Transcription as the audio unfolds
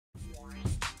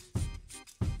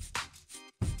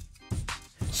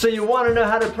So you want to know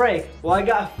how to prank? Well, I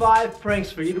got 5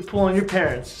 pranks for you to pull on your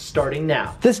parents starting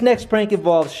now. This next prank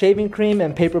involves shaving cream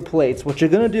and paper plates. What you're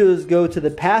going to do is go to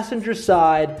the passenger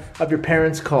side of your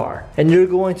parents' car and you're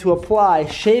going to apply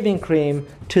shaving cream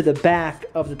to the back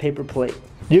of the paper plate.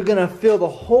 You're going to fill the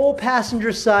whole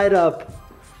passenger side up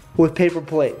with paper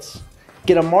plates.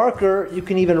 Get a marker. You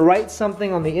can even write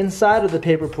something on the inside of the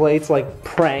paper plates like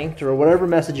pranked or whatever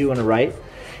message you want to write.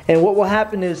 And what will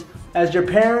happen is, as your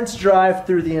parents drive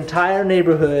through the entire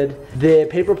neighborhood, the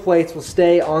paper plates will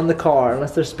stay on the car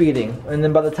unless they're speeding. And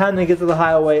then by the time they get to the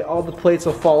highway, all the plates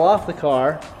will fall off the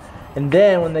car. And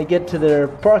then when they get to their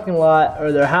parking lot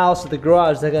or their house or the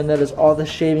garage, they're gonna notice all the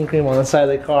shaving cream on the side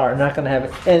of the car and not gonna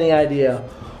have any idea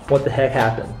what the heck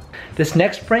happened. This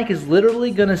next prank is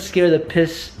literally gonna scare the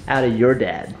piss out of your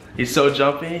dad. He's so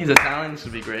jumpy, he's Italian, this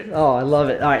would be great. Oh, I love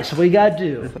it. All right, so what you gotta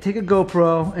do, take a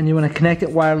GoPro and you wanna connect it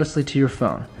wirelessly to your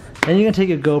phone. Then you're gonna take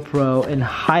a GoPro and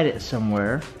hide it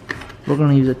somewhere. We're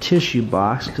gonna use a tissue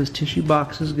box because tissue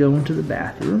boxes go into the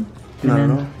bathroom. And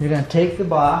then you're gonna take the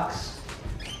box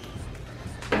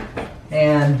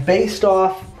and based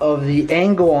off of the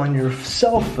angle on your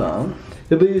cell phone,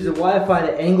 you'll be using Wi-Fi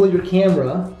to angle your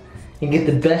camera and get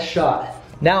the best shot.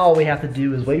 Now all we have to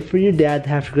do is wait for your dad to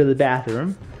have to go to the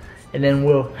bathroom, and then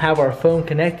we'll have our phone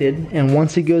connected, and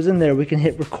once he goes in there we can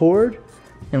hit record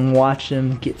and watch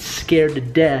him get scared to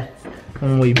death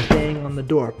when we bang on the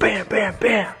door. Bam, bam,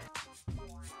 bam!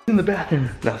 In the bathroom.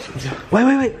 No,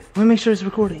 wait. Let me make sure it's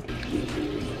recording.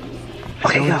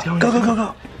 Okay, go. What's wrong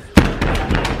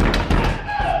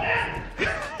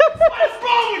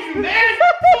with you, man? Go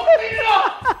clean it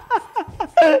up!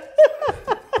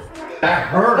 That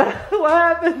hurt. What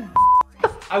happened?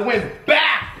 I went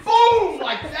back, boom,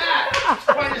 like that.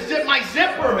 Trying to zip my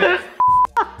zipper, man.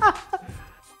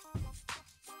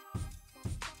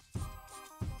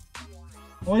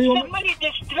 What do you want? Somebody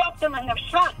just dropped them in the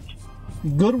front.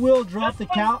 Goodwill dropped the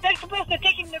cow. They're supposed to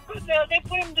take him to Goodwill. They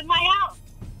put him to my house.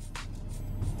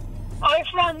 I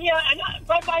from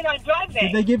right by our driveway.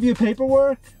 Did they give you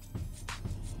paperwork?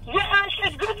 Yeah, it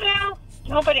says Goodwill.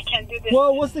 Nobody can do this.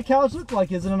 Well, what's the couch look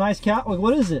like? Is it a nice couch? Like,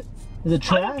 what is it? Is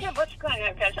it I don't trash? care what's going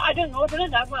on, guys. I don't order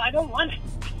it. I don't want it.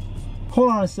 Hold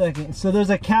on a second. So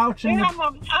there's a couch in the...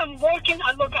 I'm working.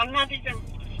 Look, I'm not even...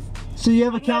 So you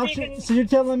have a I'm not couch... even- So you're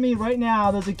telling me right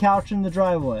now there's a couch in the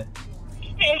driveway?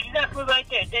 Exactly right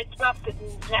there. They dropped it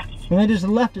and left. And they just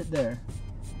left it there?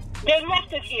 They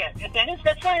left it here. Dennis,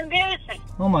 that's so embarrassing.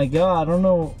 Oh my God, I don't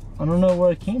know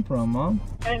where it came from, Mom.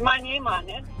 There's my name on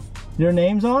it. Your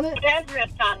name's on it? The address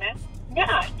on it.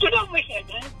 Yeah, get over here,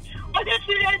 Dennis. Oh, that's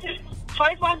your address.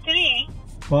 513.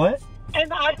 What? And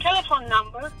our telephone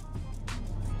number.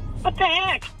 What the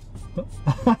heck?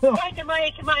 Right to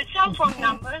my cell phone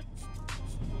number.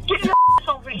 Get your ass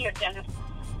over here, Dennis.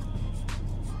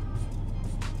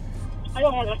 I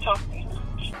don't want to talk to you.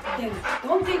 Dennis,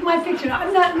 don't take my picture.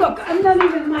 I'm not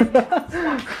even my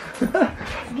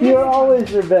You're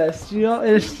always your best.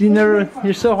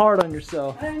 You're so hard on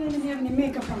yourself. I don't even have any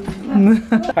makeup on me.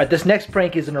 Alright, this next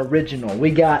prank is an original.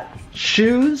 We got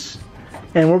shoes,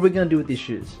 and what are we gonna do with these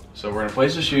shoes? So we're gonna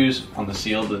place the shoes on the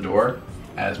seal of the door,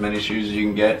 as many shoes as you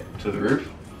can get to the roof.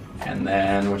 And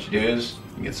then what you do is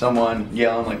you get someone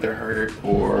yelling like they're hurt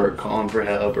or calling for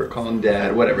help or calling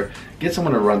dad, whatever. Get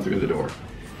someone to run through the door.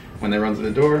 When they run through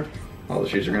the door, all the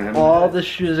shoes are gonna have All the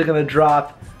shoes are gonna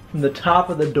drop from the top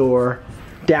of the door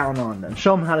down on them.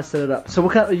 Show them how to set it up. So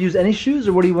what kind? Use any shoes,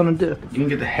 or what do you want to do? You can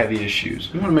get the heaviest shoes.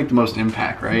 You want to make the most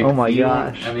impact, right? Oh my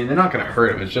gosh. I mean, they're not gonna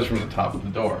hurt if it's just from the top of the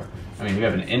door. I mean, if you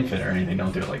have an infant or anything,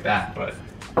 don't do it like that, but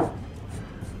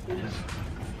just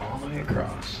all the way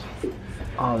across.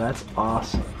 Oh, that's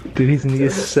awesome. Dude, he's gonna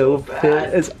get so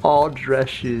fit. It's all dress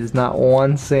shoes, not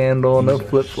one sandal, no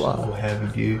flip flop. So heavy,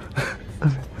 dude.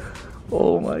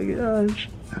 Oh my gosh.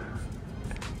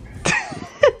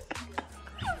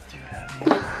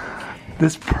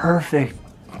 That's perfect,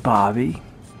 Bobby.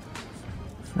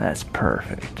 That's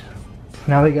perfect.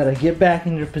 Now we gotta get back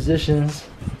in your positions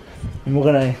and we're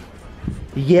gonna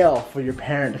yell for your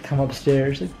parent to come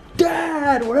upstairs. Like,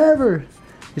 Dad, whatever.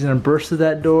 He's gonna burst through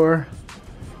that door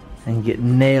and get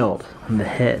nailed on the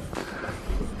head.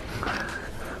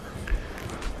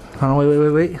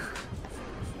 Oh, wait.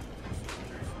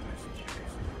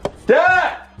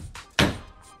 Dad!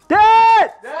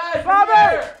 Dad! Dad, Bobby! come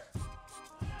here!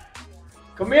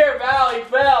 Come here, Val, he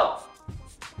fell!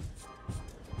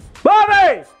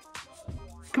 Bobby!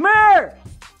 Come here!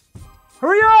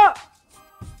 Hurry up!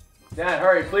 Dad,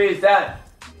 hurry, please, Dad.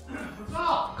 What's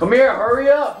up? Come here, hurry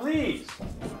up, please.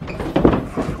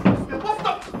 What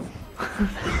the?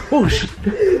 Oh shit.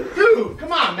 Dude,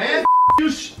 come on, man.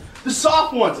 Use the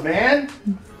soft ones, man.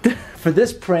 For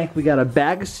this prank, we got a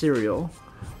bag of cereal.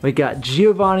 We got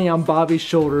Giovanni on Bobby's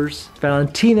shoulders.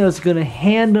 Valentino's gonna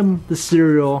hand him the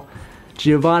cereal.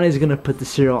 Giovanni's gonna put the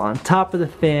cereal on top of the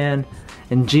fan,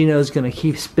 and Gino's gonna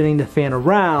keep spinning the fan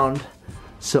around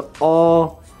so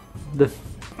all the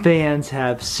fans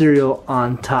have cereal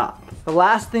on top. The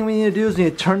last thing we need to do is we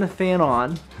need to turn the fan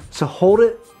on. So hold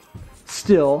it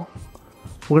still.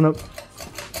 We're gonna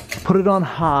put it on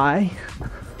high,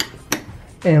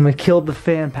 and we killed the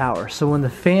fan power. So when the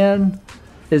fan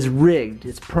is rigged,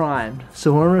 it's primed.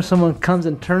 So whenever someone comes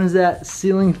and turns that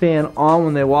ceiling fan on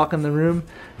when they walk in the room,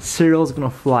 cereal is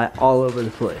gonna fly all over the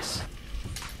place.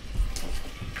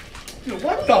 Dude,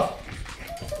 what the?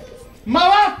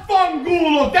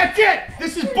 Malafangulo, that's it!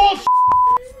 This is bullshit!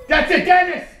 That's it,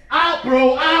 Dennis! Out,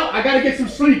 bro, out! I gotta get some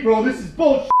sleep, bro. This is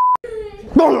bullshit!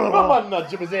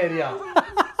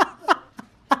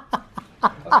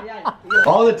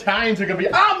 All the times are gonna be,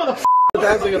 motherfucker!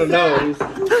 Guys are gonna know.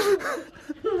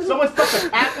 Someone stuck a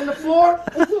cat on the floor?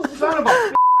 Son of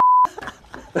a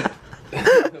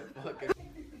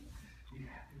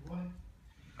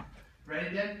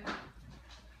Ready, Den?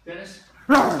 Dennis?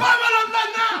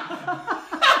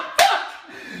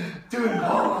 Dude,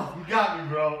 oh, you got me,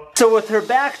 bro. So with her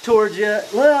back towards you,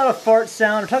 let out a fart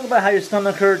sound, or talk about how your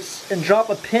stomach hurts, and drop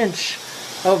a pinch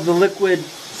of the liquid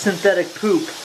synthetic poop